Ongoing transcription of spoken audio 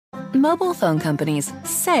Mobile phone companies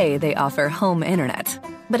say they offer home internet.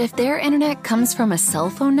 But if their internet comes from a cell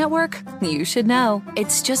phone network, you should know.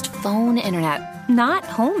 It's just phone internet, not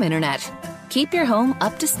home internet. Keep your home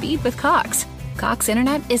up to speed with Cox. Cox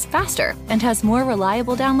internet is faster and has more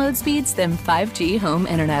reliable download speeds than 5G home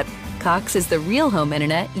internet. Cox is the real home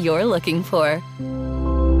internet you're looking for.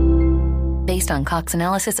 Based on Cox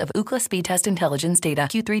analysis of Ookla speed test intelligence data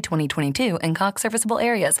Q3 2022 and Cox serviceable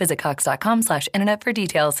areas, visit cox.com/internet for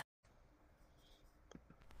details.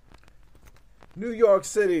 New York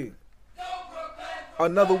City.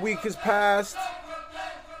 Another week has passed.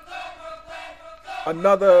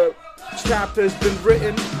 Another chapter has been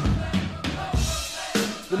written.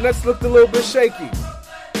 The Nets looked a little bit shaky.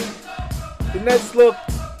 The Nets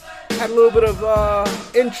had a little bit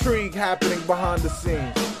of intrigue happening behind the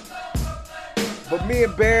scenes. But me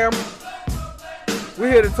and Bam, we're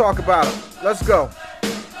here to talk about it. Let's go.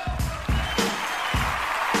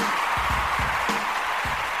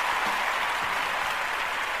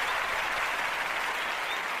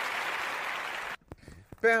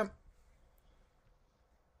 Bam,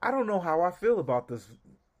 I don't know how I feel about this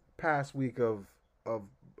past week of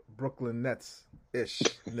Brooklyn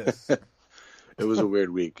Nets-ishness. It was a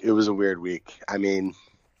weird week. I mean,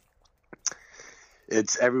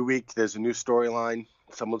 it's every week there's a new storyline.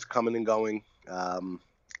 Someone's coming and going, and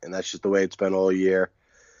that's just the way it's been all year.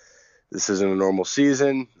 This isn't a normal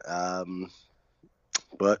season,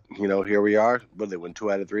 but, here we are. But they win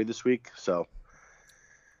 2 out of 3 this week, so...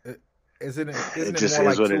 Isn't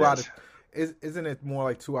it more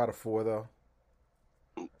like 2 out of 4 though?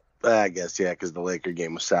 I guess, yeah, because the Laker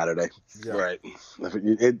game was Saturday. Yeah. Right.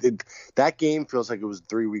 That game feels like it was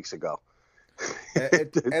 3 weeks ago.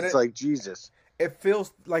 It's like Jesus. It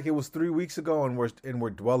feels like it was 3 weeks ago, and we're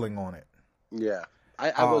dwelling on it. Yeah,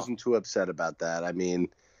 I wasn't too upset about that. I mean,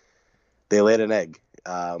 they laid an egg,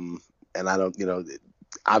 and I don't.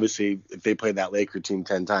 Obviously, if they played that Laker team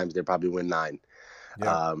 10 times, they'd probably win 9.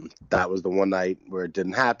 Yeah. That was the one night where it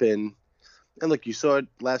didn't happen. And look, you saw it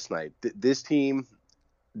last night. This team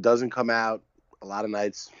doesn't come out a lot of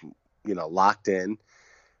nights, locked in.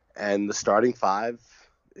 And the starting 5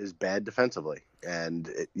 is bad defensively. And,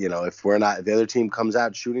 if the other team comes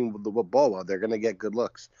out shooting the ball well, they're going to get good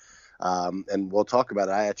looks. And we'll talk about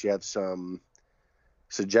it. I actually have some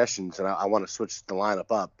suggestions, and I want to switch the lineup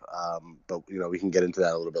up. But, we can get into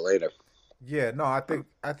that a little bit later. Yeah, no, I think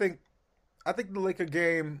the Laker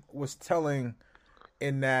game was telling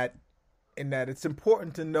in that it's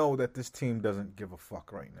important to know that this team doesn't give a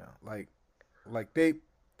fuck right now. Like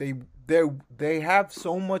they have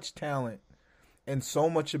so much talent and so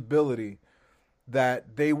much ability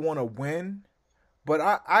that they want to win. But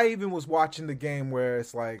I even was watching the game where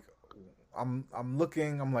it's like I'm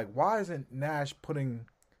like, why isn't Nash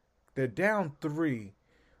they're down 3.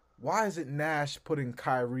 Why isn't Nash putting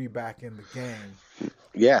Kyrie back in the game?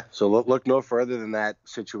 Yeah, so look no further than that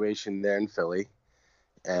situation there in Philly.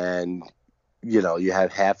 And, you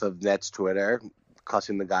had half of Nets Twitter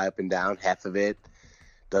cussing the guy up and down. Half of it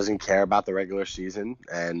doesn't care about the regular season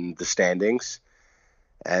and the standings.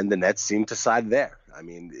 And the Nets seem to side there. I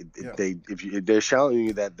mean, they're showing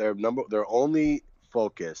you that their only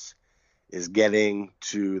focus is getting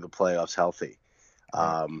to the playoffs healthy.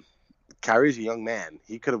 Kyrie's a young man.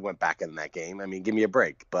 He could have went back in that game. I mean, give me a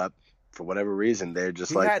break. But for whatever reason, they're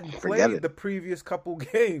just hadn't forget played it. The previous couple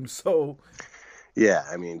games, so yeah.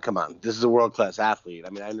 I mean, come on, this is a world class athlete. I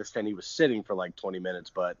mean, I understand he was sitting for like 20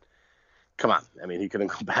 minutes, but come on, I mean, he couldn't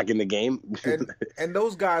go back in the game. and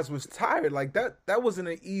those guys was tired. Like that wasn't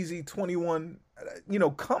an easy 21,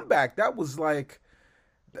 comeback. That was like,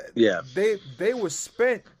 yeah, they were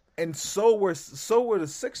spent. And so were the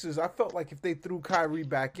Sixers. I felt like if they threw Kyrie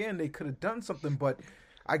back in, they could have done something. But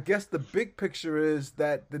I guess the big picture is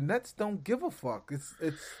that the Nets don't give a fuck.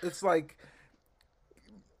 It's like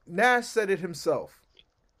Nash said it himself.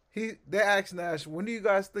 They asked Nash, "When do you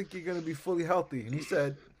guys think you're going to be fully healthy?" And he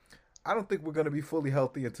said, "I don't think we're going to be fully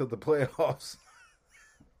healthy until the playoffs."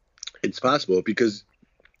 It's possible because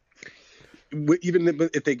even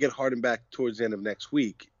if they get Harden back towards the end of next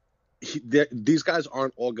week. These guys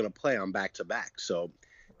aren't all going to play on back-to-back. So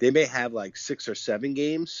they may have like 6 or 7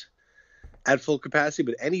 games at full capacity,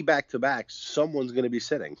 but any back-to-backs, someone's going to be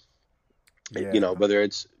sitting. Yeah. Whether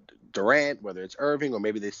it's Durant, whether it's Irving, or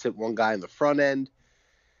maybe they sit one guy in the front end.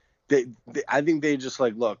 I think they just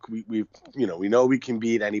like, look, we know we can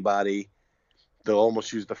beat anybody. They'll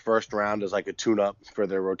almost use the first round as like a tune-up for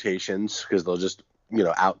their rotations because they'll just,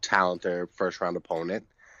 out-talent their first-round opponent.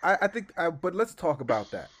 I think but let's talk about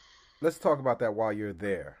that. Let's talk about that while you're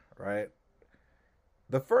there, right?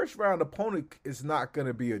 The first round opponent is not going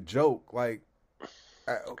to be a joke. Like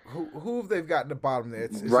Who have they got in the bottom there?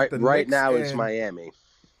 Is it Right, the right Knicks now and... it's Miami.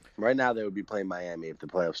 Right now they would be playing Miami if the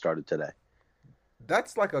playoffs started today.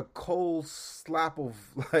 That's like a cold slap of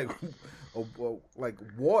like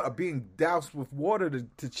water being doused with water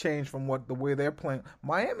to change from the way they're playing.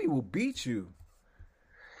 Miami will beat you.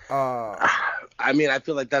 I mean, I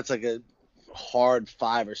feel like that's like a hard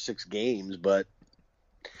 5 or 6 games, but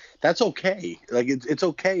that's okay. Like it's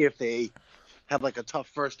okay if they have like a tough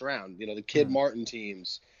first round. You know, the Kid Martin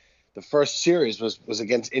teams. The first series was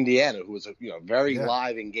against Indiana, who was a very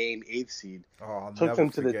live in game 8th seed. Oh, Took them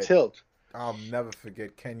to the tilt. I'll never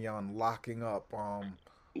forget Kenyon locking up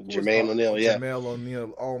Jermaine O'Neal, Jermaine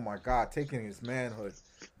O'Neal. Oh my God, taking his manhood.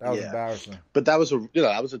 That was embarrassing. But that was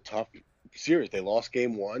a tough series. They lost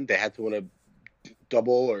game 1. They had to win a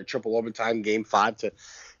double or triple overtime game 5 to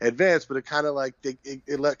advance. But it kind of like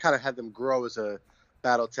it kind of had them grow as a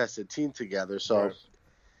battle tested team together. So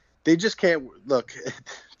they just can't look.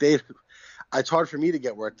 It's hard for me to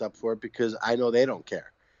get worked up for it because I know they don't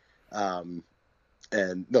care.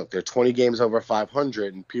 And look, they're 20 games over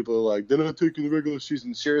 500, and people are like, they're not taking the regular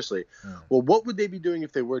season seriously. Yeah. Well, what would they be doing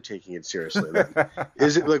if they were taking it seriously? Like,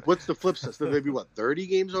 is it like, what's the flip side? So they'd be 30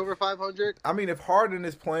 games over 500? I mean, if Harden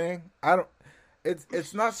is playing,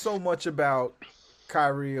 it's not so much about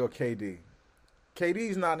Kyrie or KD.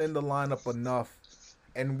 KD's not in the lineup enough,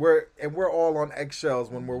 and we're all on eggshells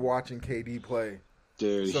when we're watching KD play.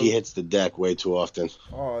 Dude, he hits the deck way too often.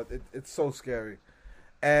 Oh, it's so scary.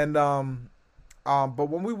 And but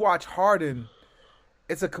when we watch Harden,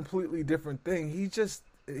 it's a completely different thing. He just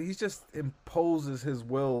imposes his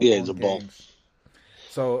will. Yeah, he's a bull.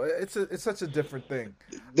 So it's such a different thing.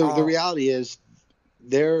 The reality is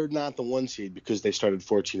they're not the 1 seed because they started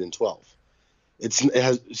 14 and 12.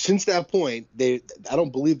 Since that point I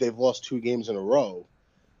don't believe they've lost 2 games in a row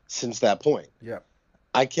since that point. Yeah.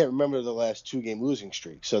 I can't remember the last 2-game losing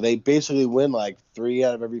streak. So they basically win like 3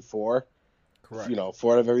 out of every 4. Correct.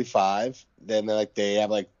 4 out of every 5. Then they have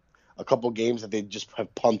like a couple games that they just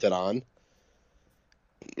have punted on.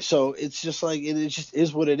 So it's just like it just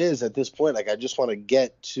is what it is at this point. Like I just want to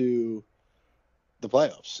get to the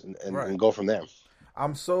playoffs and go from there.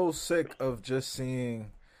 I'm so sick of just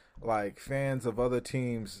seeing like fans of other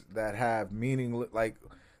teams that have meaningless, like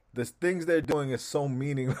the things they're doing is so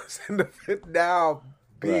meaningless, and now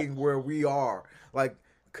being where we are, like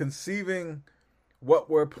conceiving what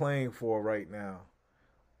we're playing for right now.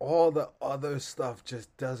 All the other stuff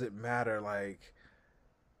just doesn't matter. Like,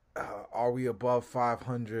 are we above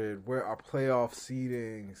 500? Where are playoff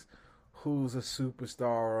seedings? Who's a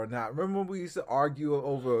superstar or not? Remember when we used to argue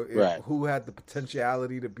over who had the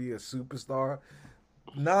potentiality to be a superstar?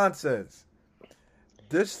 Nonsense.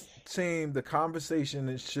 This team, the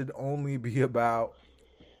conversation should only be about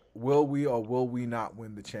will we or will we not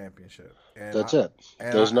win the championship. And that's it.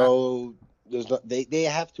 They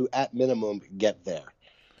have to at minimum get there.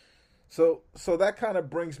 So that kind of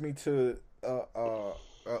brings me to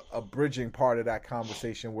a bridging part of that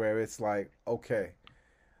conversation where it's like, okay,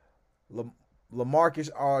 LaMarcus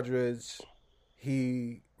Aldridge,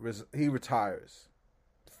 he retires,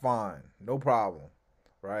 fine, no problem,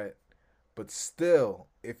 right? But still,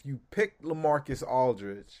 if you pick LaMarcus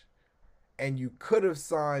Aldridge and you could have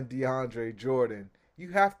signed DeAndre Jordan, you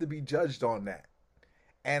have to be judged on that.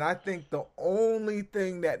 And I think the only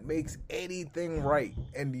thing that makes anything right,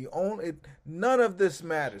 and none of this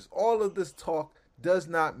matters. All of this talk does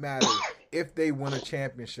not matter if they win a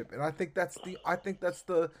championship. And I think that's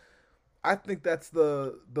the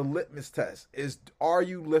litmus test is, are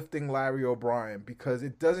you lifting Larry O'Brien? Because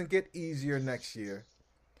it doesn't get easier next year.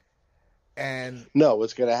 And no,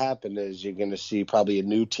 what's going to happen is you're going to see probably a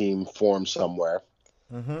new team form somewhere.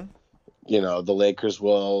 Mm-hmm. The Lakers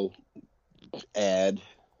will add,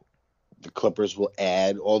 the Clippers will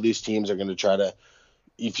add. All these teams are going to try to,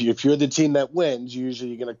 if you're the team that wins,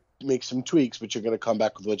 usually you're going to make some tweaks, but you're going to come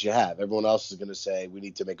back with what you have. Everyone else is going to say, we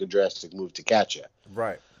need to make a drastic move to catch you.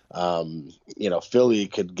 Right. Philly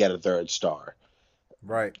could get a 3rd star.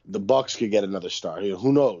 Right. The Bucks could get another star.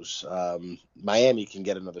 Who knows? Miami can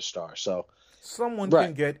get another star. So someone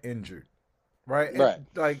can get injured. Right. Right.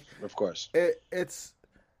 Like, of course. It's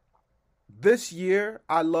this year.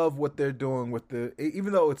 I love what they're doing with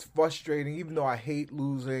even though it's frustrating, even though I hate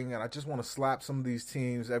losing and I just want to slap some of these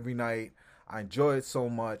teams every night. I enjoy it so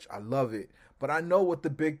much. I love it. But I know what the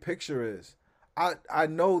big picture is. I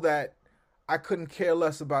know that I couldn't care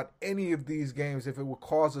less about any of these games if it would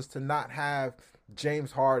cause us to not have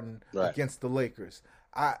James Harden against the Lakers.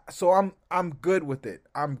 So I'm good with it.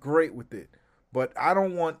 I'm great with it. But I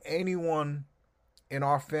don't want anyone in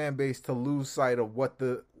our fan base to lose sight of what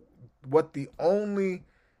the only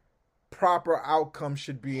proper outcome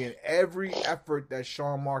should be, and every effort that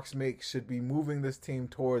Sean Marks makes should be moving this team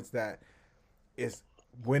towards that, is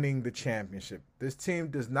winning the championship. This team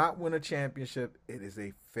does not win a championship. It is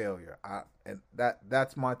a failure. And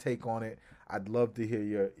that's my take on it. I'd love to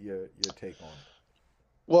hear your take on it.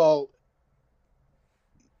 Well,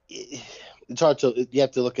 it's hard to. You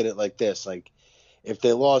have to look at it like this: like, if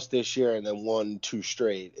they lost this year and then won 2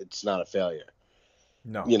 straight, it's not a failure.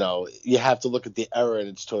 No. You know, you have to look at the error in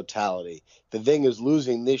its totality. The thing is,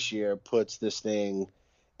 losing this year puts this thing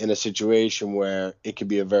in a situation where it could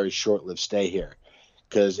be a very short-lived stay here,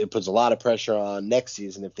 because it puts a lot of pressure on next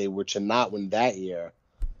season. If they were to not win that year,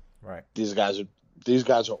 right? These guys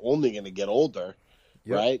are only going to get older,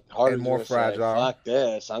 right? Harder and more fragile. Say, fuck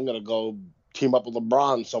this! I'm going to go team up with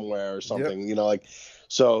LeBron somewhere or something. You know, like,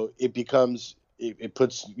 so it becomes it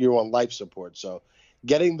puts you on life support. So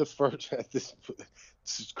getting the first this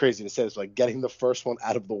is crazy to say. It's like getting the first one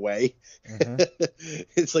out of the way.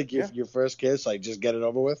 It's like your first kiss, like just get it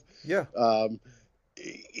over with. Yeah.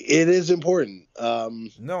 It is important.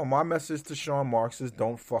 No, my message to Sean Marks is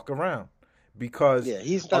don't fuck around, because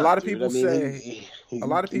he's not, a lot of people say a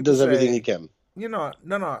lot of people does everything he can. You know,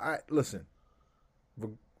 I listen.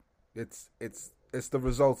 It's the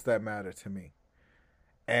results that matter to me,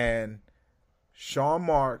 and Sean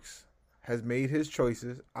Marks has made his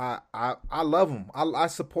choices. I love him. I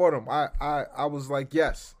support him. I was like,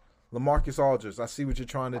 yes, LaMarcus Aldridge, I see what you're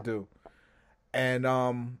trying to do.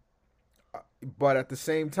 And but at the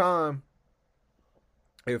same time,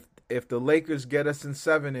 if the Lakers get us in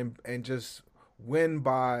 7 and just win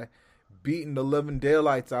by beating the living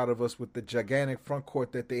daylights out of us with the gigantic front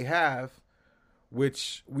court that they have,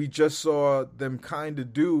 which we just saw them kind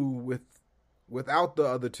of do without the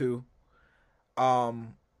other two,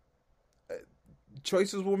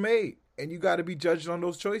 choices were made, and you got to be judged on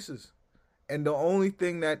those choices. And the only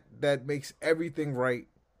thing that makes everything right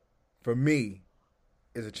for me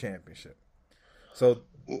is a championship. So,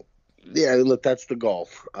 yeah, look, that's the goal,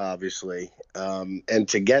 obviously. And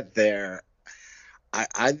to get there,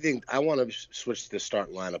 I think I want to switch the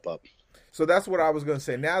start lineup up. So that's what I was going to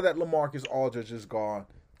say. Now that LaMarcus Aldridge is gone,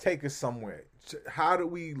 take us somewhere. How do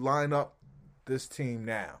we line up this team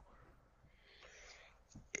now?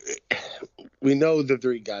 We know the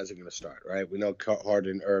 3 guys are going to start, right? We know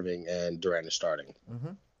Harden, Irving, and Durant are starting.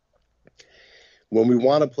 Mm-hmm. When we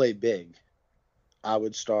want to play big, I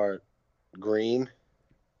would start Green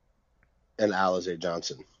and Alize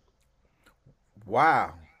Johnson.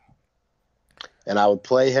 Wow. And I would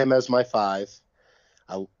play him as my 5.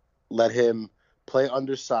 I let him play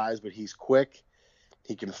undersized, but he's quick.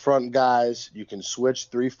 He can front guys. You can switch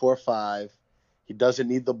 3-4-5. He doesn't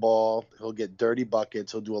need the ball. He'll get dirty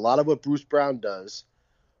buckets. He'll do a lot of what Bruce Brown does,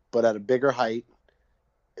 but at a bigger height.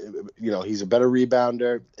 You know, he's a better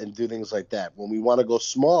rebounder and do things like that. When we want to go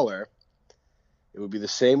smaller, it would be the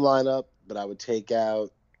same lineup, but I would take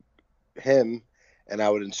out him and I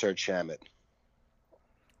would insert Shamet.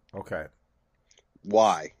 Okay.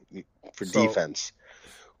 Why? For defense.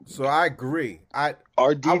 So I agree. I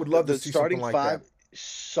would love to see something like that. Starting 5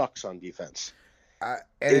 sucks on defense.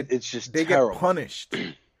 It's just they terrible. Get punished.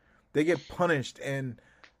 They get punished, and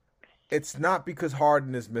it's not because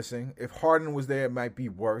Harden is missing. If Harden was there, it might be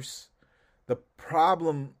worse. The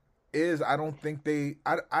problem is I don't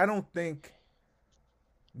think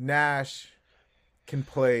Nash can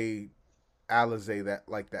play Alize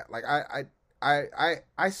like that. Like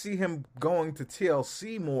I see him going to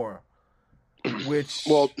TLC more, which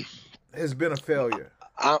has been a failure.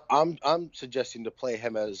 I'm suggesting to play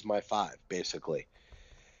him as my 5, basically,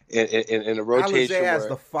 in a rotation. Alize as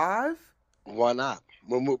the 5? Why not?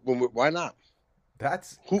 Why not?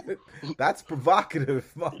 That's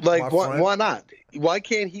provocative. Why not? Why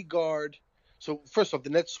can't he guard? So first off,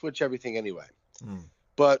 the Nets switch everything anyway.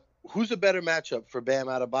 But who's a better matchup for Bam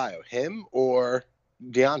Adebayo, him or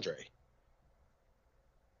DeAndre?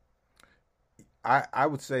 I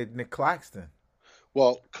would say Nick Claxton.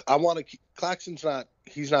 Well, I want to. Claxton's not.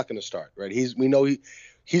 He's not going to start, right? We know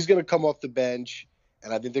he's going to come off the bench,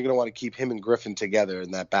 and I think they're going to want to keep him and Griffin together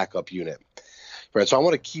in that backup unit, right? So I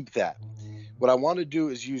want to keep that. What I want to do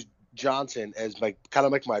is use Johnson as my kind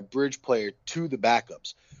of like my bridge player to the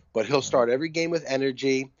backups, but he'll start every game with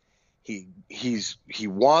energy. He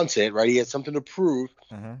wants it, right? He has something to prove.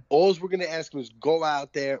 All we're going to ask him is go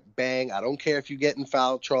out there, bang. I don't care if you get in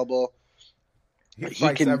foul trouble. He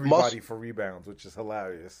fights everybody for rebounds, which is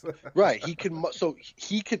hilarious. Right. He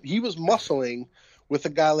was muscling with a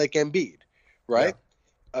guy like Embiid, right?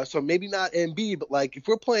 Yeah. So maybe not Embiid, but like if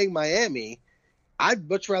we're playing Miami, I'd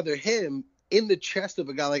much rather him in the chest of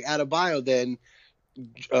a guy like Adebayo than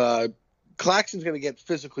Claxton's going to get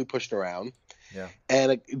physically pushed around. Yeah.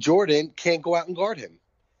 And Jordan can't go out and guard him.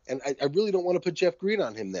 And I really don't want to put Jeff Green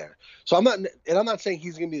on him there. So I'm not saying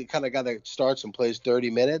he's going to be the kind of guy that starts and plays 30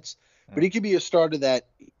 minutes, but he could be a starter that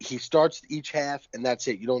he starts each half and that's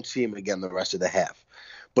it. You don't see him again the rest of the half.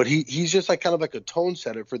 But he's just like kind of like a tone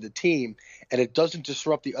setter for the team, and it doesn't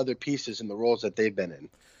disrupt the other pieces in the roles that they've been in.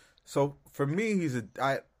 So for me,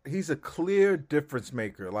 he's a clear difference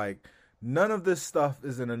maker. Like, none of this stuff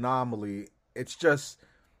is an anomaly. It's just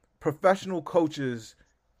professional coaches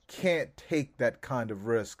can't take that kind of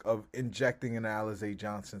risk of injecting an Alize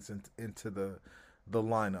Johnson into the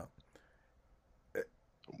lineup.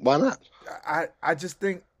 Why not? I just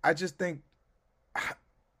think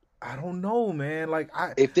I don't know, man. Like,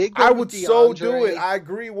 if they go I with would DeAndre, so do it. I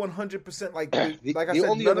agree 100%. Like I the said,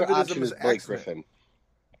 only none other of it option is is Blake excellent. Griffin.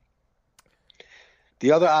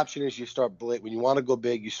 The other option is you start Blake. When you want to go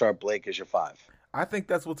big, you start Blake as your 5. I think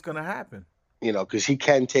that's what's going to happen. Because he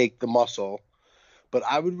can take the muscle. But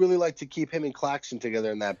I would really like to keep him and Claxton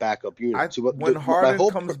together in that backup unit. When Harden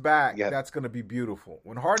comes back, that's going to be beautiful.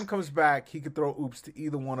 When Harden comes back, he could throw oops to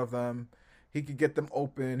either one of them. He could get them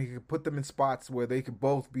open. He could put them in spots where they could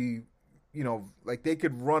both be, like they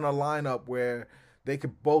could run a lineup where they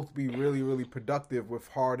could both be really, really productive with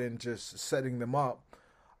Harden just setting them up.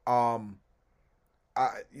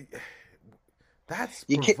 That's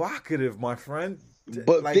provocative, my friend.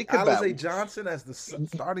 But like think about Alize Johnson as the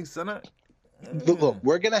starting center. Look,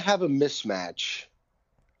 we're going to have a mismatch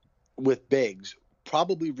with bigs,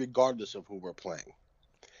 probably regardless of who we're playing.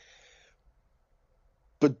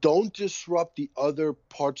 But don't disrupt the other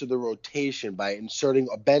parts of the rotation by inserting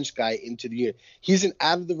a bench guy into the unit. He's an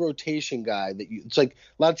out of the rotation guy it's like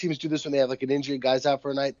a lot of teams do this when they have like an injury, guys out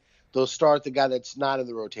for a night. They'll start the guy that's not in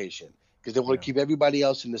the rotation because they want to keep everybody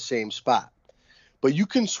else in the same spot. But you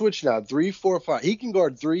can switch now 3, 4, 5. He can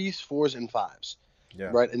guard 3s, 4s, and 5s.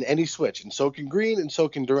 Yeah. Right, and any switch, and so can Green, and so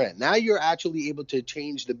can Durant. Now you're actually able to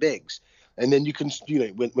change the bigs, and then you can,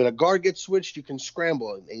 when a guard gets switched, you can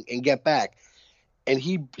scramble and get back. And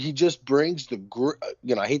he just brings the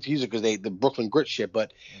I hate to use it because the Brooklyn grit shit,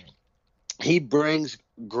 but he brings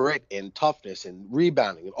grit and toughness and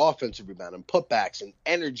rebounding and offensive rebound and putbacks and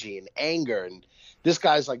energy and anger. And this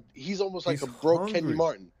guy's like he's almost like a broke Kenny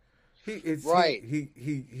Martin. He's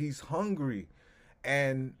hungry,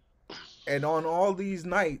 and on all these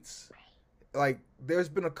nights, like there's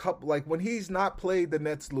been a couple, like when he's not played, the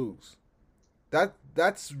Nets lose.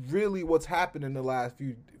 That's really what's happened in the last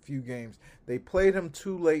few games. They played him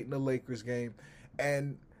too late in the Lakers game,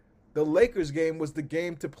 and the Lakers game was the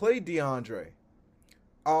game to play DeAndre.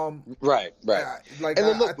 Right. Like, and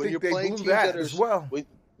then look, I when think you're they playing blew teams that that as well.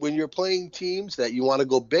 When you're playing teams that you want to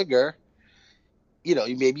go bigger,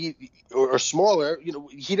 maybe or smaller,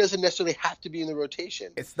 he doesn't necessarily have to be in the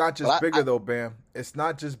rotation. It's not just bigger though, Bam. It's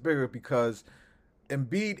not just bigger because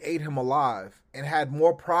Embiid ate him alive and had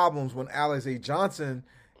more problems when Alize Johnson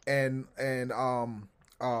and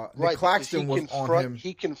Nick Claxton was on him.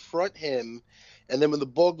 He confront him, and then when the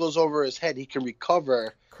ball goes over his head, he can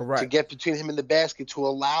recover. Correct. To get between him and the basket to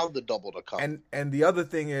allow the double to come. And the other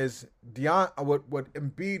thing is what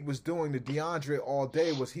Embiid was doing to DeAndre all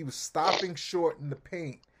day was he was stopping short in the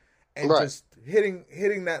paint and just hitting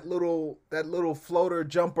that little floater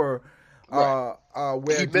jumper. Where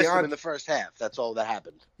he missed him in the first half. That's all that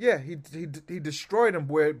happened. Yeah, he destroyed him.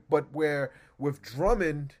 Where with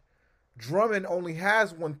Drummond only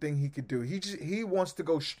has one thing he could do. He wants to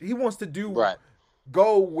go. He wants to do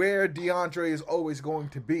go where DeAndre is always going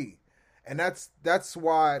to be, and that's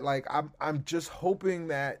why like I'm just hoping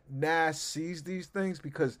that Nash sees these things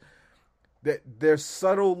because there's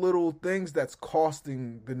subtle little things that's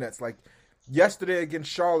costing the Nets. Like yesterday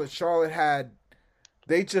against Charlotte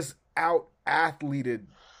they just out athleted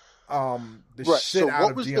the shit out of DeAndre. So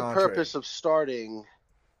what was the purpose of starting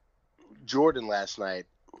Jordan last night?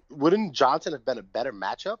 Wouldn't Johnson have been a better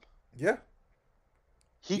matchup? Yeah.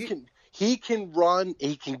 He can run,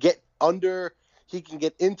 he can get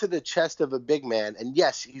into the chest of a big man, and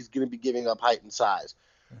yes, he's going to be giving up height and size.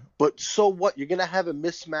 But so what? You're going to have a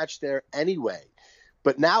mismatch there anyway.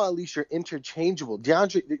 But now at least you're interchangeable.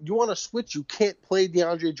 DeAndre, you want to switch, you can't play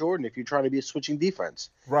DeAndre Jordan if you're trying to be a switching defense.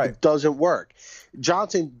 Right. It doesn't work.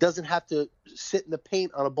 Johnson doesn't have to sit in the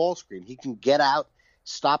paint on a ball screen. He can get out,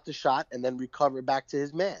 stop the shot, and then recover back to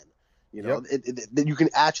his man. You can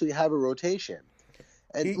actually have a rotation.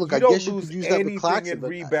 And look, I guess you could use that with Claxton in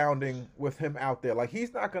rebounding with him out there. Like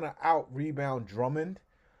he's not going to out rebound Drummond,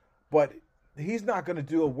 but he's not going to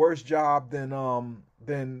do a worse job than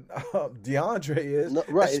DeAndre is. No,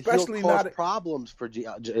 right, especially he'll cause not problems for a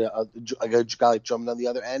guy like Drummond on the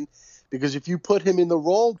other end Because if you put him in the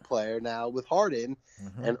role player now with Harden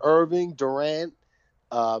and Irving, Durant,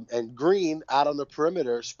 and Green out on the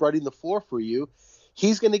perimeter, spreading the floor for you,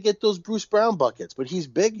 he's going to get those Bruce Brown buckets. But he's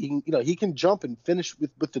big. He can jump and finish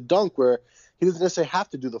with the dunk where he doesn't necessarily have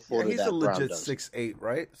to do the floater. Yeah, he's that a legit Brown does. 6'8",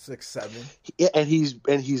 right? 6'7". Yeah, and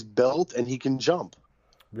he's built and he can jump.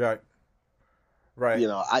 Right. Right.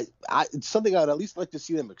 It's something I'd at least like to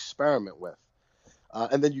see them experiment with.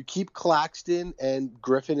 And then you keep Claxton and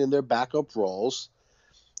Griffin in their backup roles.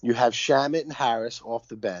 You have Shamet and Harris off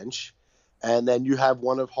the bench. And then you have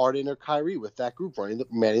one of Harden or Kyrie with that group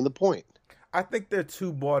manning the point. I think they're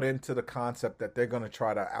too bought into the concept that they're going to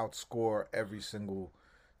try to outscore every single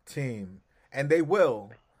team. And they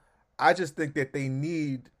will. I just think that they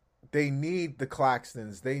need the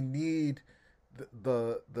Claxtons. They need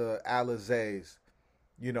the Alizes.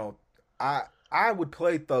 I would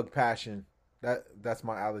play Thug Passion. That's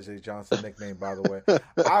my Alize Johnson nickname, by the way.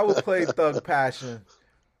 I would play Thug Passion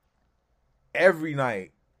every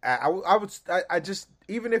night. I just,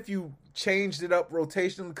 even if you changed it up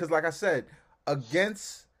rotationally, because like I said,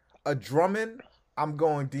 against a Drummond, I'm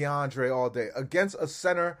going DeAndre all day. Against a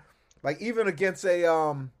center, like even against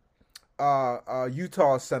a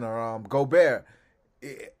Utah center, Gobert,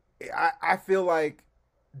 I feel like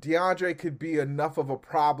DeAndre could be enough of a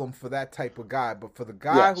problem for that type of guy. But for the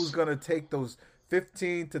guy who's going to take those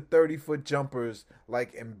 15 to 30-foot jumpers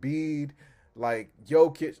like Embiid, like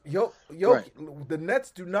Jokic, right. The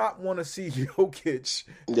Nets do not want to see Jokic.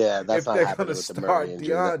 Yeah, that's if not they're going to with start the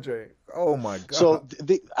DeAndre. Oh my god! So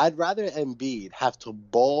I'd rather Embiid have to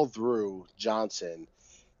ball through Johnson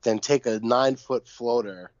than take a 9-foot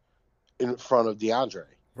floater in front of DeAndre.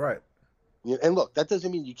 Right. And look, that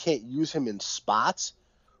doesn't mean you can't use him in spots,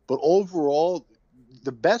 but overall,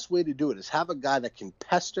 the best way to do it is have a guy that can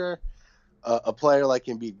pester a player like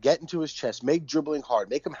Embiid, get into his chest, make dribbling hard,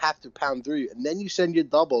 make him have to pound through you, and then you send your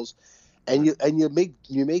doubles, and you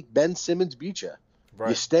make Ben Simmons beat you. Right.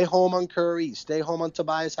 You stay home on Curry, you stay home on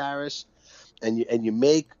Tobias Harris, and you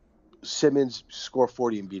make Simmons score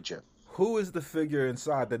 40 and beat you. Who is the figure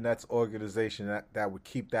inside the Nets organization that would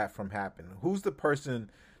keep that from happening? Who's the person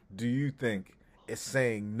do you think is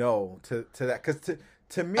saying no to that? Because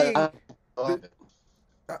to me,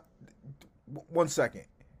 one second.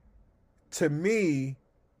 To me,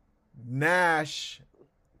 Nash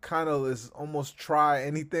kind of is almost try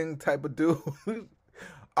anything type of dude.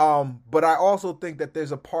 But I also think that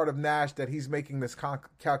there's a part of Nash that he's making this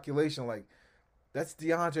calculation like, that's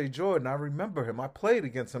DeAndre Jordan. I remember him. I played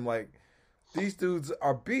against him. Like, these dudes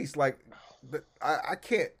are beasts. Like, I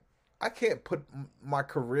can't put my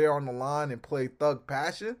career on the line and play Thug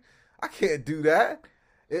Passion. I can't do that.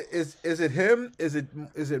 Is it him? Is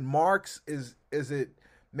it Marks? Is it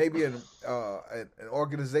maybe an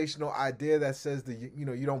organizational idea that says that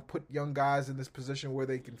you don't put young guys in this position where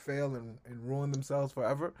they can fail and ruin themselves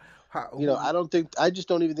forever? I just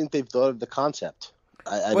don't even think they've thought of the concept.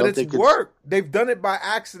 But it's worked. They've done it by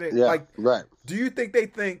accident. Yeah, like, right. Do you think they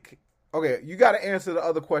think? Okay, you got to answer the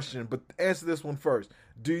other question, but answer this one first.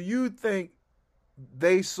 Do you think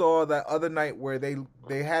they saw that other night where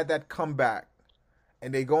they had that comeback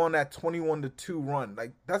and they go on that 21-2 run?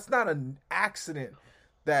 Like, that's not an accident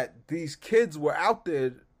that these kids were out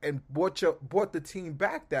there and brought the team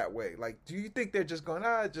back that way. Like, do you think they're just going,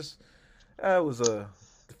 it was a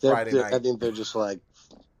Friday night? I think they're just like,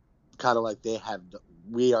 kind of like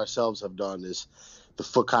we ourselves have done, is the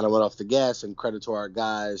foot kind of went off the gas, and credit to our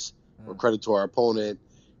guys or credit to our opponent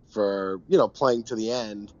for, playing to the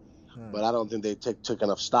end. But I don't think they took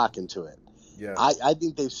enough stock into it. Yeah. I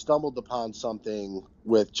think they've stumbled upon something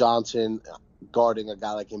with Johnson guarding a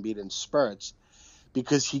guy like Embiid in spurts,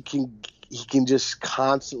 because he can just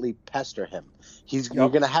constantly pester him. You're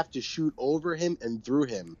going to have to shoot over him and through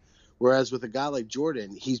him. Whereas with a guy like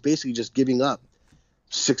Jordan, he's basically just giving up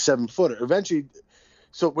 6-7 footer. Eventually,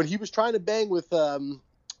 so when he was trying to bang with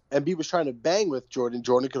Embiid was trying to bang with Jordan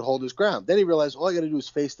could hold his ground. Then he realized all I got to do is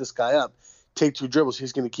face this guy up, take 2 dribbles.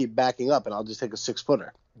 He's going to keep backing up, and I'll just take a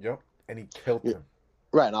 6-footer. Yep, and he killed him.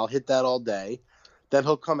 Right, and I'll hit that all day. Then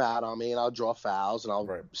he'll come out on me, and I'll draw fouls, and I'll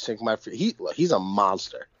sink my free. He's a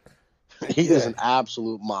monster. He is an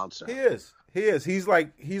absolute monster. He is. He's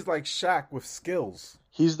like Shaq with skills.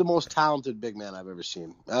 He's the most talented big man I've ever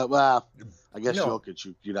seen. Well, I guess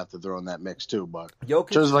Jokic you'd have to throw in that mix too, but Jokic,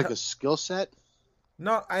 in terms of like a skill set.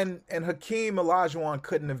 No, and Hakeem Olajuwon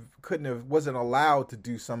couldn't have wasn't allowed to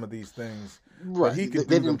do some of these things. Right, he could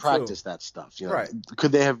they didn't practice that stuff. Right?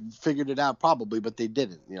 Could they have figured it out? Probably, but they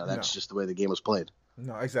didn't. That's just the way the game was played.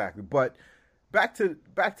 No, exactly. But back to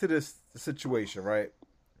this situation, right?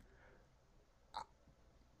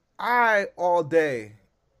 I all day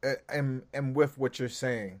am with what you're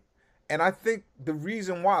saying. And I think the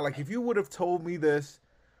reason why, like, if you would have told me this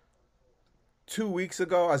 2 weeks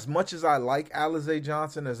ago, as much as I like Alize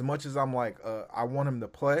Johnson, as much as I'm like, I want him to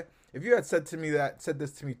play, if you had said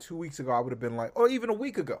this to me 2 weeks ago, I would have been like, or even a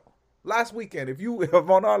week ago, last weekend, if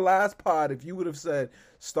on our last pod, if you would have said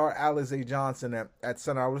start Alize Johnson at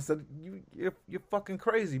center, I would have said you're fucking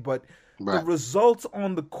crazy. But the results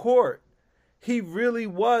on the court, he really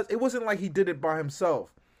was. It wasn't like he did it by himself.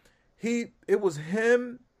 It was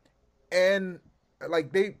him, and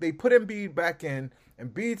like they put Embiid back in.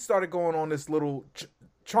 And Embiid started going on this little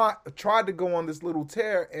tried to go on this little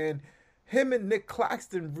tear, and him and Nick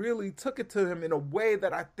Claxton really took it to him in a way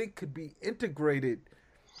that I think could be integrated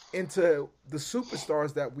into the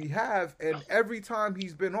superstars that we have. And every time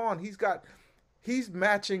he's been on, he's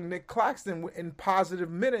matching Nick Claxton in positive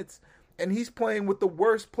minutes, and he's playing with the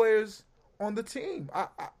worst players on the team.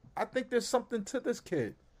 I think there's something to this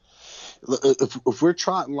kid. If we're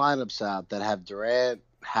trotting lineups out that have Durant,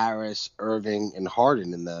 Harris, Irving, and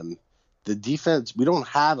Harden in them, the defense, we don't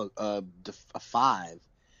have a five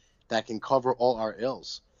that can cover all our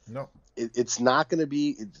ills. No. It's not going to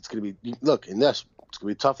be – it's going to be – look, in this, it's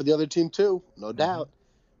going to be tough for the other team too, no doubt.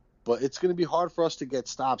 But it's going to be hard for us to get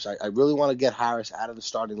stops. I really want to get Harris out of the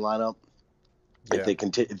starting lineup. Yeah.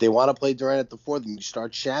 If they want to play Durant at the 4, then you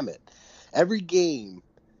start Shamet. Every game,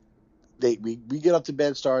 we get up to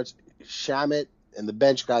bench starts, Shamet – and the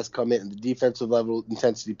bench guys come in, and the defensive level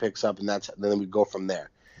intensity picks up, and then we go from there.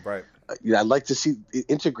 Right. I'd like to see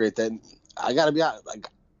integrate that. I got to be honest, like,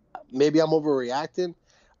 maybe I'm overreacting.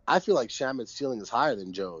 I feel like Shaman's ceiling is higher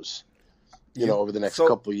than Joe's. Over the next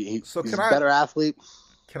couple of years. He's a better athlete.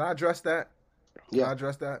 Can I address that? Can I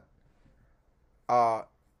address that?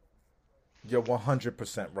 You're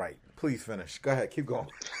 100% right. Please finish. Go ahead. Keep going.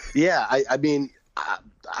 Yeah, I mean,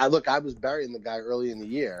 I was burying the guy early in the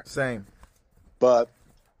year. Same. But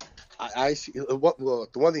I see. Well,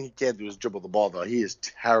 the one thing he can't do is dribble the ball, though. He is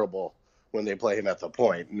terrible when they play him at the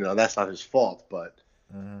point. That's not his fault, but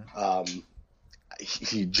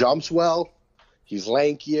he jumps well. He's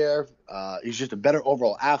lankier. He's just a better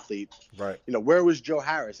overall athlete. Right. Where was Joe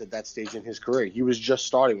Harris at that stage in his career? He was just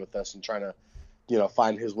starting with us and trying to,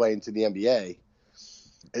 find his way into the NBA.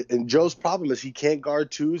 And Joe's problem is he can't guard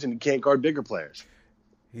twos and he can't guard bigger players.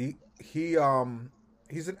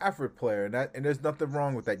 He's an effort player, and there's nothing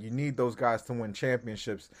wrong with that. You need those guys to win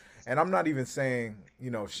championships. And I'm not even saying,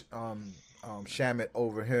 Shamet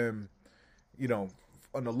over him, in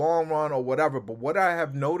the long run or whatever. But what I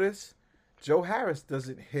have noticed, Joe Harris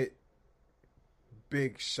doesn't hit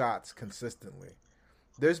big shots consistently.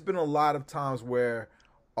 There's been a lot of times where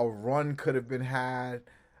a run could have been had,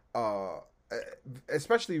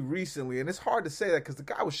 especially recently. And it's hard to say that because the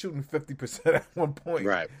guy was shooting 50% at one point.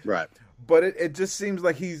 Right. But it just seems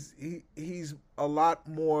like he's a lot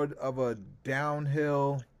more of a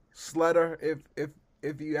downhill sledder,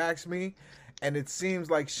 if you ask me. And it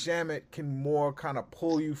seems like Shamet can more kind of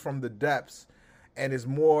pull you from the depths, and is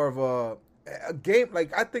more of a game.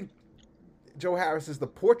 Like, I think Joe Harris is the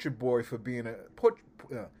portrait boy for being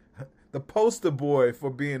the poster boy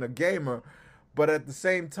for being a gamer. But at the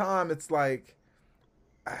same time, it's like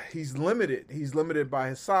he's limited. He's limited by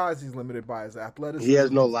his size. He's limited by his athleticism. He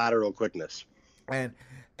has no lateral quickness. And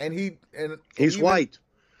he's white.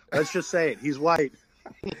 Let's just say it. He's white.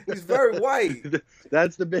 He's very white.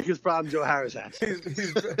 That's the biggest problem Joe Harris has. He's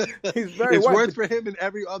very it's white. It's worse for him in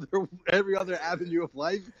every other avenue of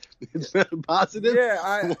life. It's positive.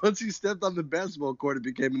 Yeah, once he stepped on the basketball court, it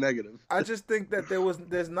became a negative. I just think that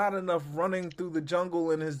there's not enough running through the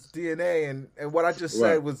jungle in his DNA, and what I just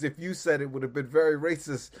said was, if you said it, would have been very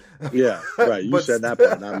racist. Yeah, right. You said that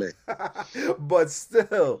part, not me. But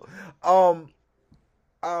still,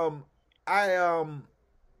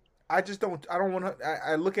 I just don't want to.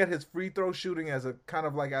 I look at his free throw shooting as a kind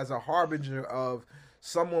of like as a harbinger of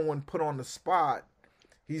someone when put on the spot,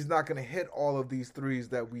 he's not going to hit all of these threes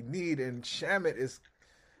that we need. And Shamet is,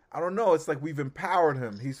 I don't know. It's like we've empowered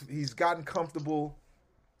him. He's gotten comfortable,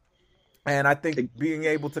 and I think being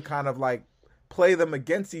able to kind of like play them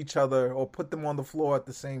against each other or put them on the floor at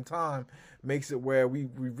the same time makes it where we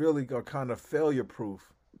really are kind of failure proof.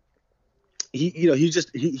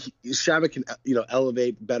 Shamet can,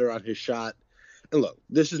 elevate better on his shot. And look,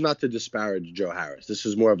 this is not to disparage Joe Harris. This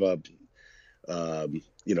is more of a,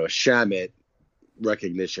 Shamet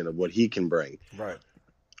recognition of what he can bring. Right.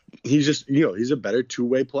 He's just, he's a better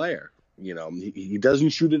two-way player. He doesn't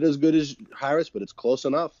shoot it as good as Harris, but it's close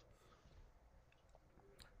enough.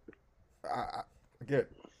 I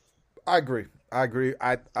agree.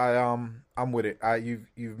 I'm with it.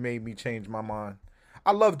 You've made me change my mind.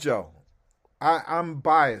 I love Joe. I'm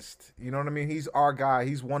biased. You know what I mean? He's our guy.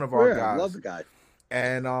 He's one of our Yeah, guys. love the guy.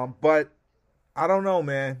 And but I don't know,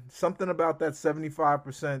 man. Something about that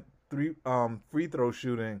 75% free throw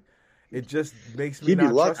shooting, it just makes me He'd be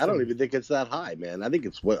not trust I don't him. even think it's that high, man. I think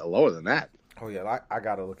it's lower than that. Oh yeah, I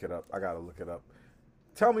gotta look it up.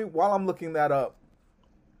 Tell me while I'm looking that up.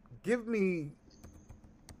 Give me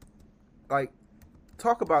like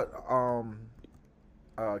talk about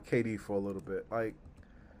KD for a little bit. Like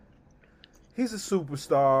he's a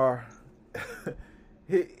superstar.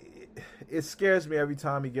 It scares me every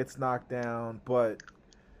time he gets knocked down, but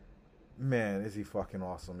man, is he fucking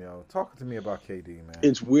awesome, yo. Talk to me about KD, man.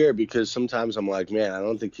 It's weird because sometimes I'm like, man, I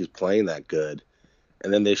don't think he's playing that good.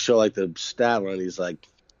 And then they show like the stat line, he's like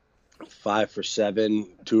 5 for 7,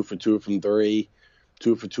 2 for 2 from 3,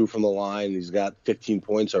 2 for 2 from the line. He's got 15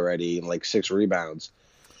 points already and like 6 rebounds.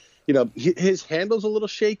 You know, his handle's a little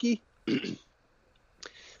shaky. Like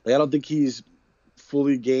I don't think he's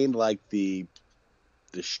fully gained like the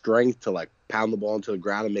strength to like pound the ball into the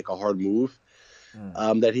ground and make a hard move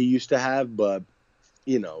that he used to have. But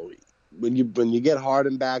you know, when you get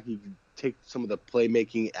Harden back, you can take some of the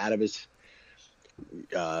playmaking out of his.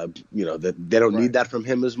 You know that they don't need that from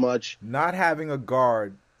him as much. Not having a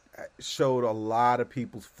guard showed a lot of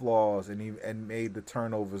people's flaws and made the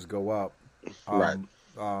turnovers go up. Right.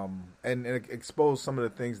 And it exposed some of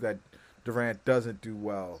the things that Durant doesn't do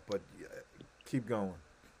well. But keep going.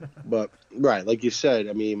 But right, like you said,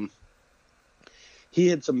 I mean, he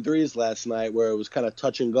hit some threes last night where it was kind of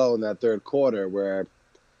touch and go in that third quarter where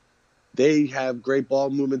they have great ball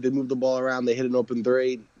movement. They move the ball around. They hit an open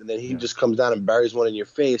three, and then he just comes down and buries one in your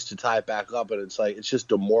face to tie it back up, and it's like it's just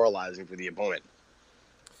demoralizing for the opponent.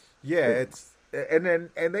 Yeah, and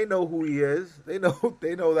they know who he is. They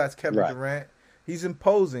know that's Kevin Durant. He's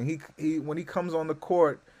imposing. He when he comes on the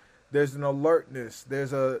court, there's an alertness.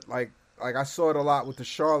 There's a like I saw it a lot with the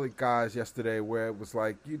Charlotte guys yesterday, where it was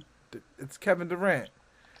like it's Kevin Durant,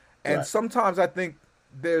 and sometimes I think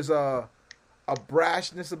there's a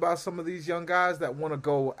brashness about some of these young guys that want to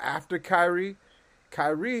go after Kyrie.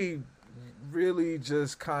 Kyrie really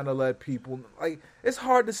just kind of let people like it's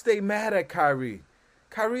hard to stay mad at Kyrie.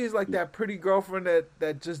 Kyrie is like that pretty girlfriend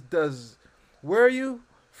that just does. Where are you,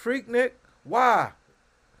 freak Nick? Why?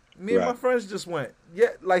 Me and my friends just went.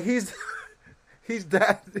 Yeah, like he's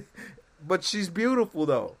that. But she's beautiful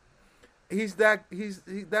though.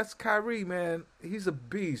 That's Kyrie, man. He's a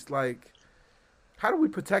beast. Like, how do we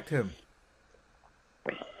protect him?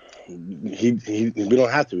 We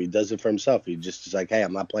don't have to. He does it for himself. He just is like, hey,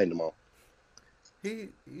 I'm not playing tomorrow.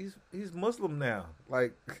 He's Muslim now.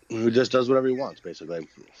 Like he just does whatever he wants, basically.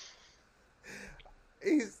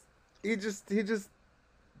 He just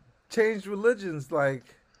changed religions.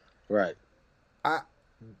 Like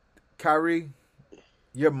Kyrie,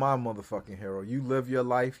 you're my motherfucking hero. You live your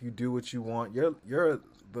life. You do what you want. You're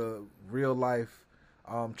the real life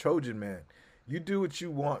Trojan man. You do what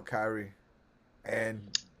you want, Kyrie, and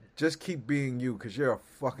just keep being you because you're a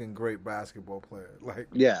fucking great basketball player. Like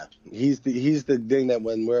yeah, he's the thing that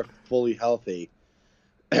when we're fully healthy,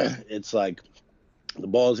 it's like the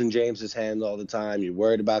ball's in James's hands all the time. You're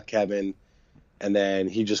worried about Kevin, and then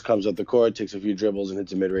he just comes up the court, takes a few dribbles, and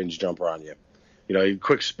hits a mid-range jumper on you. You know, a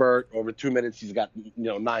quick spurt over 2 minutes. He's got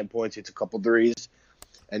 9 points. Hits a couple threes,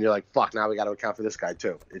 and you're like, "Fuck!" Now we got to account for this guy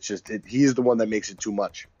too. It's just he's the one that makes it too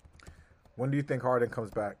much. When do you think Harden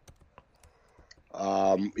comes back?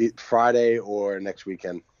 Friday or next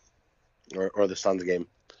weekend, or the Suns game,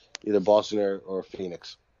 either Boston or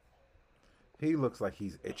Phoenix. He looks like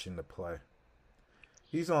he's itching to play.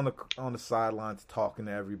 He's on the sidelines talking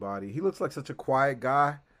to everybody. He looks like such a quiet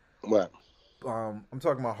guy. What? I'm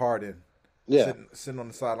talking about Harden. Yeah, sitting on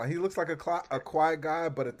the sideline. He looks like a quiet guy,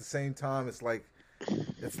 but at the same time, it's like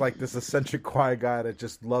this eccentric quiet guy that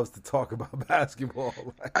just loves to talk about basketball.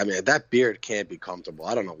 I mean, that beard can't be comfortable.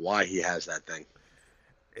 I don't know why he has that thing.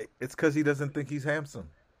 It's because he doesn't think he's handsome.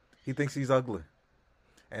 He thinks he's ugly,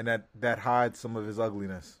 and that hides some of his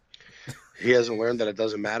ugliness. He hasn't learned that it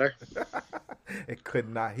doesn't matter. It could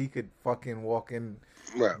not. He could fucking walk in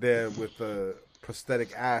there with a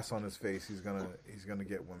prosthetic ass on his face. He's gonna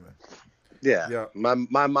get women. Yeah.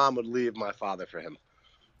 My mom would leave my father for him.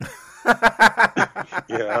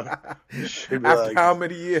 After how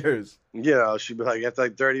many years? She'd be like, after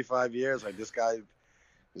like 35 years, like this guy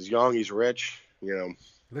is young, he's rich,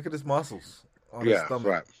 Look at his muscles on his stomach.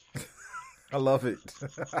 Right. I love it.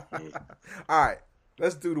 All right,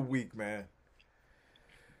 let's do the week, man.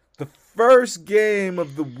 The first game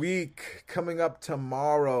of the week coming up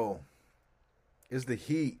tomorrow is the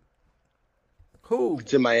Heat. Who?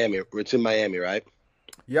 It's in Miami. Right?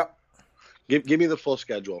 Yep. Give me the full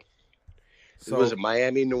schedule. So was it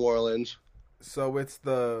Miami, New Orleans? So it's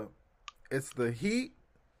the Heat.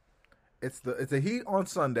 It's the Heat on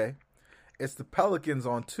Sunday. It's the Pelicans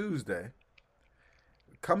on Tuesday.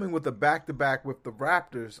 Coming with a back-to-back with the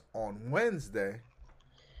Raptors on Wednesday,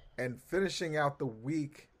 and finishing out the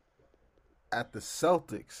week at the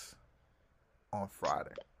Celtics on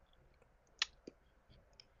Friday.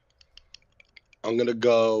 I'm gonna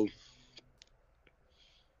go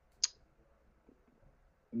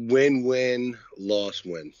win-win,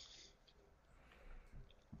 loss-win.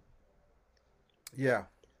 Yeah,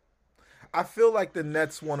 I feel like the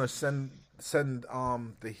Nets want to send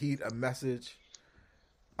the Heat a message.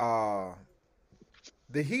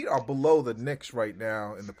 The Heat are below the Knicks right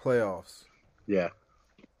now in the playoffs. Yeah,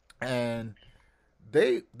 and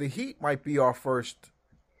the Heat might be our first.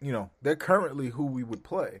 They're currently who we would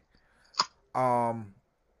play. I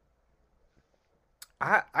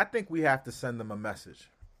think we have to send them a message.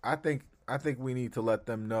 I think we need to let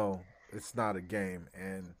them know it's not a game,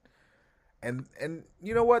 and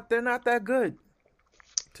you know what? They're not that good.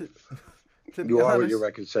 To be you are honest. what your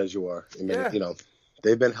record says you are. I mean, Yeah.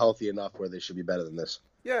 They've been healthy enough where they should be better than this.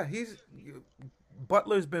 Yeah,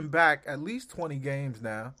 Butler's been back at least 20 games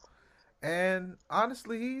now, and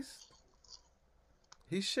honestly,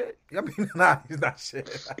 he's shit. I mean, he's not shit.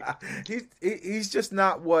 he's just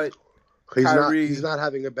not what Kyrie. He's not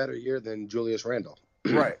having a better year than Julius Randle.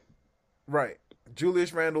 Right.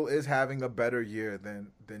 Julius Randle is having a better year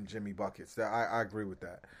than Jimmy Buckets. I agree with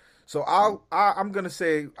that. So I'm gonna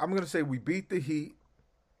say we beat the Heat.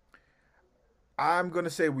 I'm gonna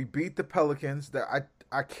say we beat the Pelicans. That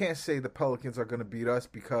I can't say the Pelicans are gonna beat us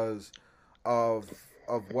because of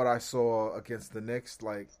what I saw against the Knicks.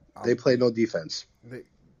 Like they play no defense.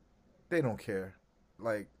 They don't care.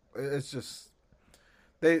 Like it's just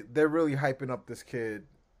they're really hyping up this kid.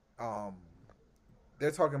 They're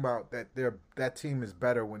talking about that team is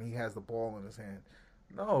better when he has the ball in his hand.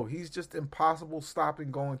 No, he's just impossible stopping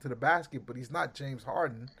going to the basket, but he's not James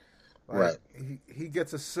Harden. Like, right. He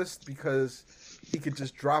gets assists because he could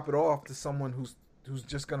just drop it off to someone who's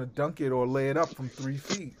just going to dunk it or lay it up from 3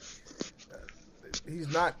 feet. He's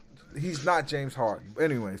not James Harden.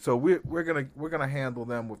 Anyway, so we're gonna handle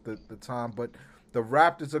them with the time, but the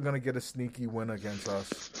Raptors are gonna get a sneaky win against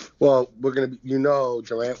us. Well, we're gonna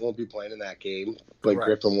Durant won't be playing in that game. Blake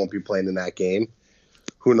Griffin won't be playing in that game.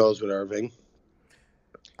 Who knows with Irving?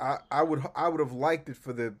 I would have liked it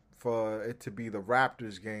for it to be the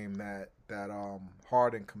Raptors game that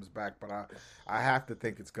Harden comes back, but I have to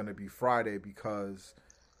think it's gonna be Friday because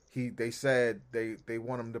they said they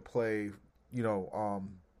want him to play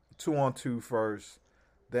 2-on-2 first,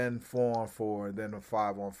 then 4-on-4, and then a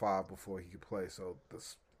 5-on-5 before he could play. So the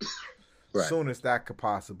soonest that could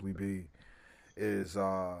possibly be is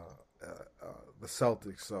the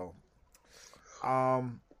Celtics. So,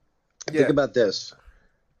 think about this.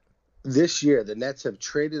 This year, the Nets have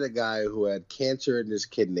traded a guy who had cancer in his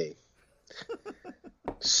kidney,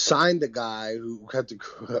 signed a guy who had to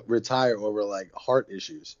retire over heart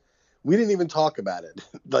issues. We didn't even talk about it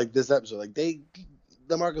this episode.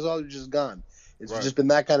 DeMarcus Aldridge is gone. It's just been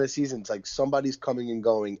that kind of season. It's like somebody's coming and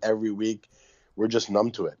going every week. We're just numb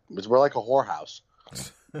to it. We're like a whorehouse.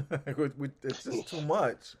 It's just too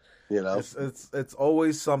much. It's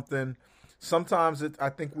always something. Sometimes I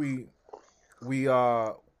think we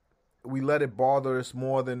let it bother us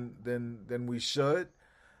more than we should.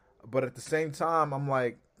 But at the same time, I'm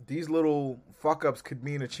like, these little fuck ups could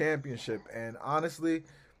mean a championship. And honestly,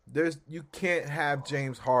 you can't have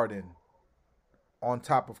James Harden on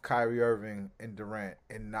top of Kyrie Irving and Durant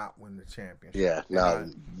and not win the championship. Yeah, no.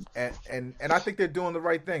 And I think they're doing the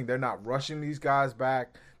right thing. They're not rushing these guys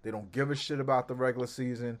back. They don't give a shit about the regular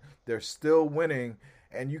season. They're still winning,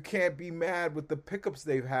 and you can't be mad with the pickups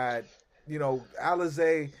they've had.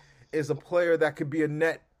 Alize is a player that could be a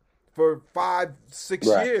net for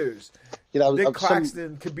 5-6 years. Nick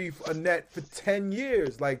Claxton could be a net for 10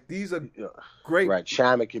 years. These are great. Right,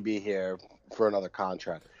 Shamet could be here for another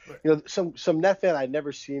contract. Some Net fan I'd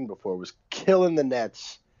never seen before was killing the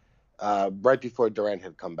Nets right before Durant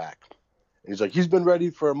had come back. And he's like, he's been ready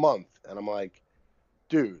for a month. And I'm like,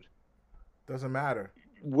 dude. Doesn't matter.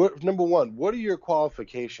 Number one, what are your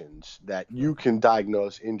qualifications that you can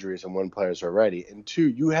diagnose injuries and when players are ready? And two,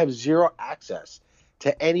 you have zero access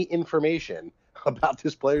to any information about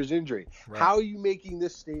this player's injury. Right. How are you making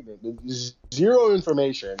this statement with zero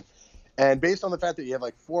information? And based on the fact that you have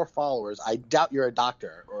 4 followers, I doubt you're a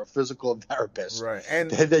doctor or a physical therapist. Right.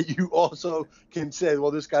 And that you also can say,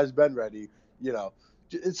 well, this guy's been ready.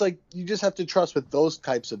 It's like you just have to trust with those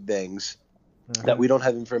types of things that we don't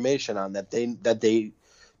have information on, that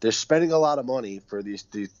They're spending a lot of money for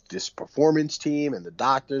this performance team and the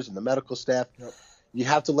doctors and the medical staff. Yep. You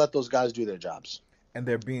have to let those guys do their jobs. And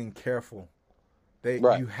they're being careful.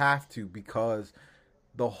 Right. You have to, because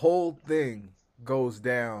the whole thing goes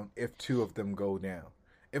down if two of them go down.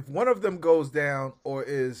 If one of them goes down or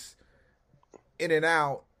is in and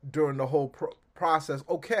out during the whole process,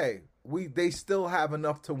 okay, they still have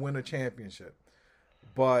enough to win a championship.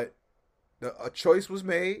 But a choice was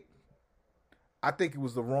made. I think it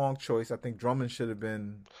was the wrong choice. I think Drummond should have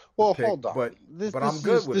been. Well, pick, hold on. But I'm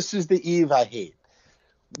good with this. This is the Eve I hate.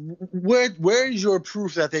 Where is your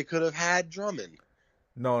proof that they could have had Drummond?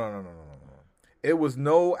 No. It was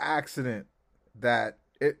no accident that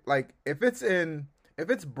it, like, if it's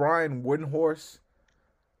Brian Woodenhorse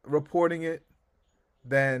reporting it,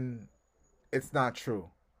 then it's not true.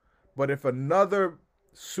 But if another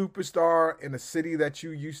superstar in a city that you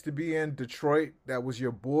used to be in, Detroit, that was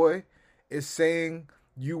your boy, is saying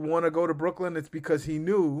you want to go to Brooklyn, it's because he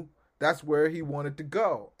knew that's where he wanted to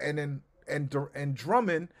go. And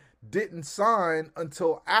Drummond didn't sign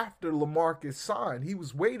until after LaMarcus signed. He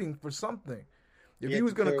was waiting for something. If he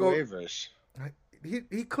was going to go waivers.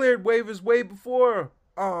 He cleared waivers way before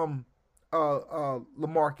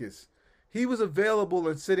LaMarcus. He was available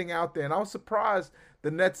and sitting out there, and I was surprised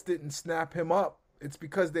the Nets didn't snap him up. It's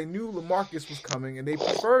because they knew LaMarcus was coming and they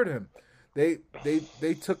preferred him. They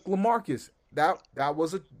took LaMarcus. That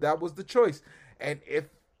was the choice. And if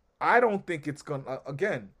I don't think it's gonna,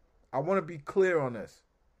 again, I want to be clear on this.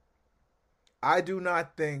 I do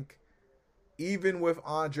not think, even with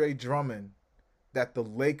Andre Drummond, that the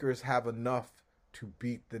Lakers have enough to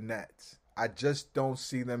beat the Nets. I just don't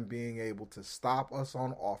see them being able to stop us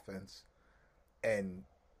on offense and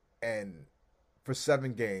for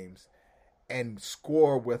 7 games and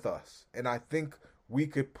score with us. And I think we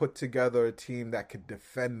could put together a team that could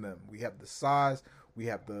defend them. We have the size, we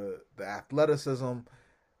have the athleticism.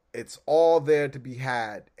 It's all there to be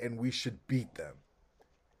had, and we should beat them.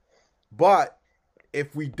 But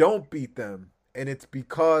if we don't beat them, and it's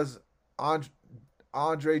because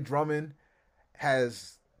Andre Drummond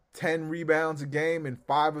has 10 rebounds a game and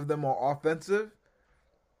 5 of them are offensive,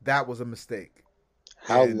 that was a mistake.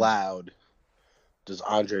 How loud does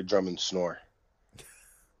Andre Drummond snore?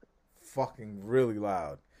 Fucking really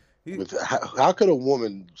loud. How could a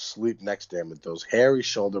woman sleep next to him with those hairy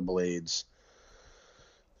shoulder blades,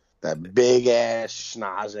 that big ass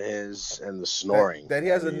schnoz of his, and the snoring? That he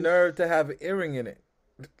has a nerve to have an earring in it.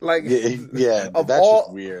 Like, yeah, that's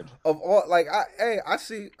just weird. Of all, like, I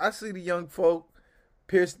see the young folk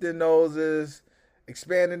pierce their noses,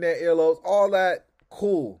 expanding their earlobes, all that,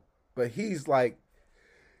 cool. But he's like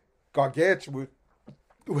gargantuan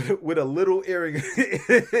with a little earring in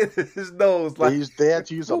his nose. Like, they had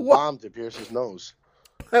to use a bomb to pierce his nose.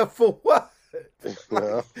 For what?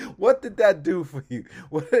 Like, what did that do for you?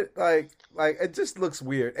 What, like it just looks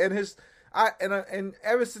weird. And and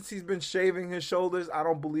ever since he's been shaving his shoulders, I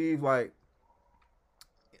don't believe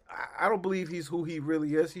he's who he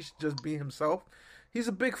really is. He should just be himself. He's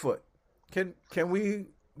a Bigfoot. Can we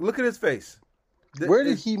look at his face? Where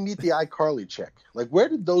did he meet the iCarly chick? Like, where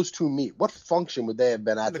did those two meet? What function would they have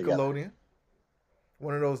been at together? Nickelodeon.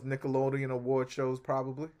 One of those Nickelodeon award shows,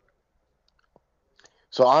 probably.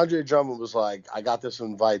 So Andre Drummond was like, I got this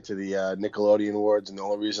invite to the Nickelodeon Awards, and the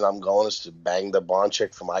only reason I'm going is to bang the blonde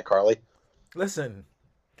chick from iCarly. Listen,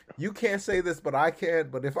 you can't say this, but I can.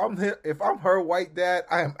 But if I'm her white dad,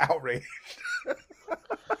 I am outraged.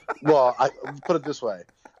 Well, I put it this way.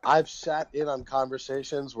 I've sat in on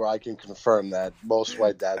conversations where I can confirm that most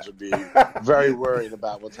white dads would be very worried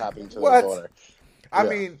about what's happening to their daughter. I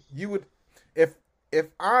mean, you would, if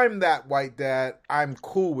I'm that white dad, I'm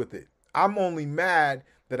cool with it. I'm only mad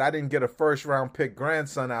that I didn't get a first round pick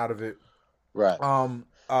grandson out of it. Right.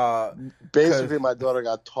 Basically, my daughter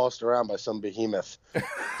got tossed around by some behemoth,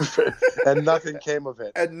 and nothing came of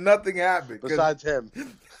it. And nothing happened besides him.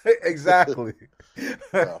 Exactly.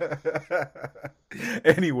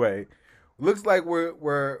 Anyway, looks like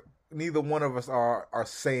we're neither one of us are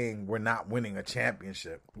saying we're not winning a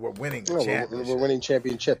championship. We're winning a championship. We're winning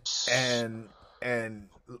championships, and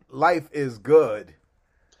life is good.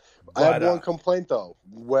 I have one complaint though.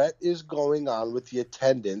 What is going on with the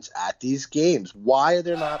attendance at these games? Why are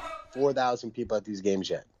there not 4,000 people at these games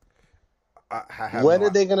yet? When are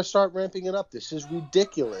they going to start ramping it up? This is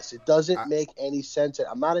ridiculous. It doesn't make any sense.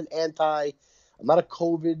 I'm not a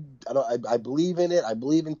COVID. I believe in it. I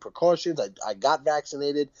believe in precautions. I got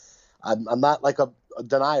vaccinated. I'm not like a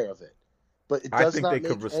denier of it. But it does not make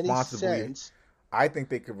any sense. I think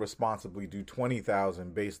they could responsibly do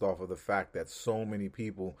 20,000 based off of the fact that so many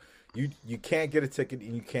people, you can't get a ticket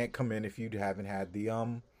and you can't come in if you haven't had the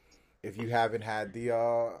if you haven't had the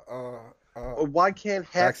why can't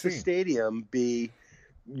half vaccine. the stadium be,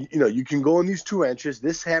 you can go in these two entries.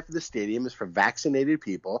 This half of the stadium is for vaccinated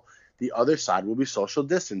people. The other side will be social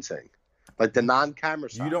distancing, like the non-camera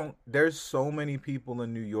side. There's so many people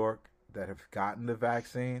in New York that have gotten the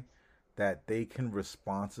vaccine that they can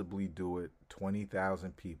responsibly do it.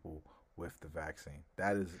 20,000 people with the vaccine.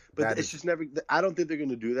 Just never. I don't think they're going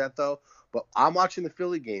to do that though. But I'm watching the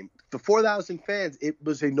Philly game. The 4,000 fans, it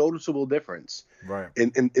was a noticeable difference, right?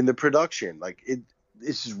 In the production, like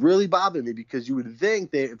it's just really bothering me because you would think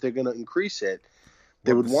if they're going to increase it,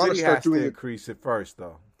 they would want to start doing increase it first,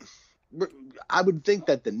 though. I would think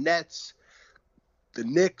that the Nets, the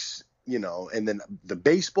Knicks, and then the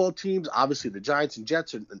baseball teams, obviously the Giants and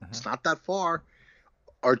Jets, it's not that far,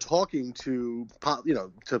 are talking to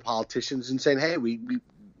politicians and saying, hey, we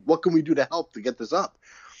what can we do to help to get this up?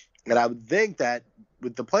 And I would think that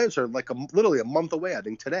with the players are like literally a month away, I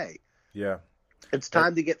think today. Yeah. It's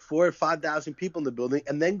time to get 4,000 or 5,000 people in the building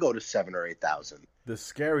and then go to 7,000 or 8,000. The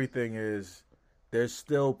scary thing is there's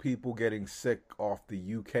still people getting sick off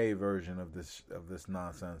the UK version of this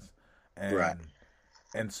nonsense.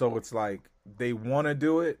 And so it's like they want to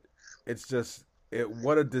do it. It's just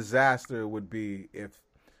what a disaster it would be if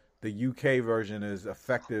the UK version is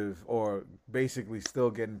effective or basically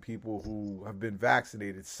still getting people who have been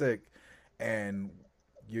vaccinated sick, and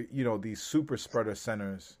these super spreader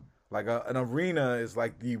centers, like an arena is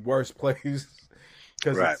like the worst place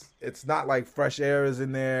because it's not like fresh air is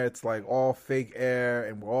in there. It's like all fake air,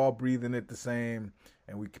 and we're all breathing it the same,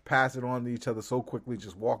 and we can pass it on to each other so quickly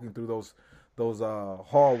just walking through those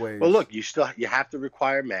hallways. Well, look, you have to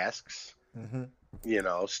require masks. Mm-hmm.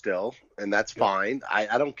 Still, and that's fine.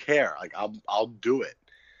 I don't care. Like I'll do it,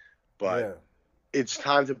 but it's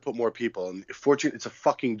time to put more people. And it's a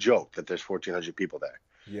fucking joke that there's 1,400 people there.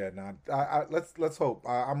 Yeah, no. Let's hope.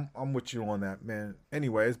 I'm with you on that, man.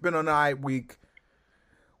 Anyway, it's been an eye week.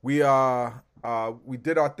 We did our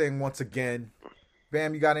thing once again.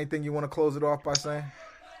 Bam, you got anything you want to close it off by saying?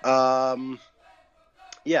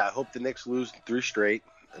 Yeah, I hope the Knicks lose 3 straight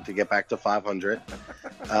to get back to 500.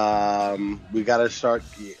 We got to start,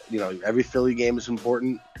 every Philly game is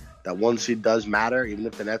important. That 1 seed does matter, even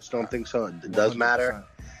if the Nets don't think so. It does 100%. Matter.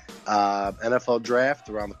 NFL draft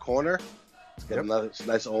around the corner. Let's get another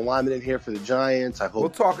nice old lineman in here for the Giants. I hope we'll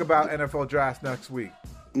talk about NFL drafts next week.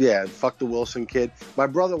 Yeah, fuck the Wilson kid. My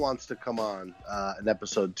brother wants to come on an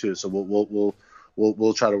episode too, so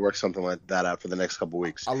we'll try to work something like that out for the next couple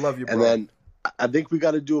weeks. I love you, bro. And then I think we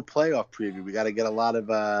got to do a playoff preview. We got to get a lot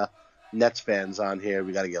of Nets fans on here.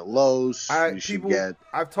 We got to get Lowe's.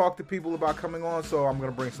 I've talked to people about coming on, so I'm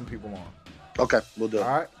going to bring some people on. Okay, we'll do it.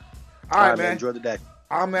 All right, man. Enjoy the day.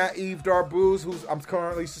 I'm at Eve Darbouz, I'm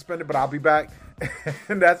currently suspended, but I'll be back.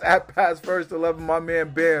 And that's at Past First 11, my man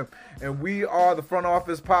Bam. And we are the Front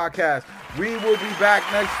Office Podcast. We will be back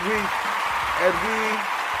next week, and we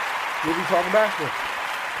will be talking basketball.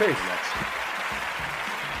 Peace.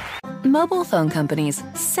 Mobile phone companies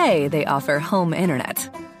say they offer home internet.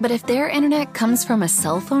 But if their internet comes from a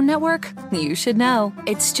cell phone network, you should know.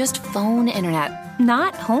 It's just phone internet,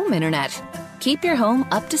 not home internet. Keep your home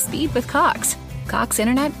up to speed with Cox. Cox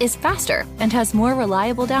internet is faster and has more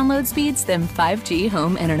reliable download speeds than 5G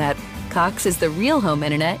home internet. Cox is the real home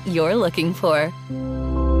internet you're looking for.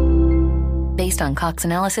 Based on Cox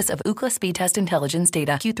analysis of Ookla speed test intelligence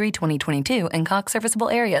data Q3 2022 and Cox serviceable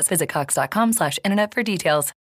areas, visit cox.com/internet for details.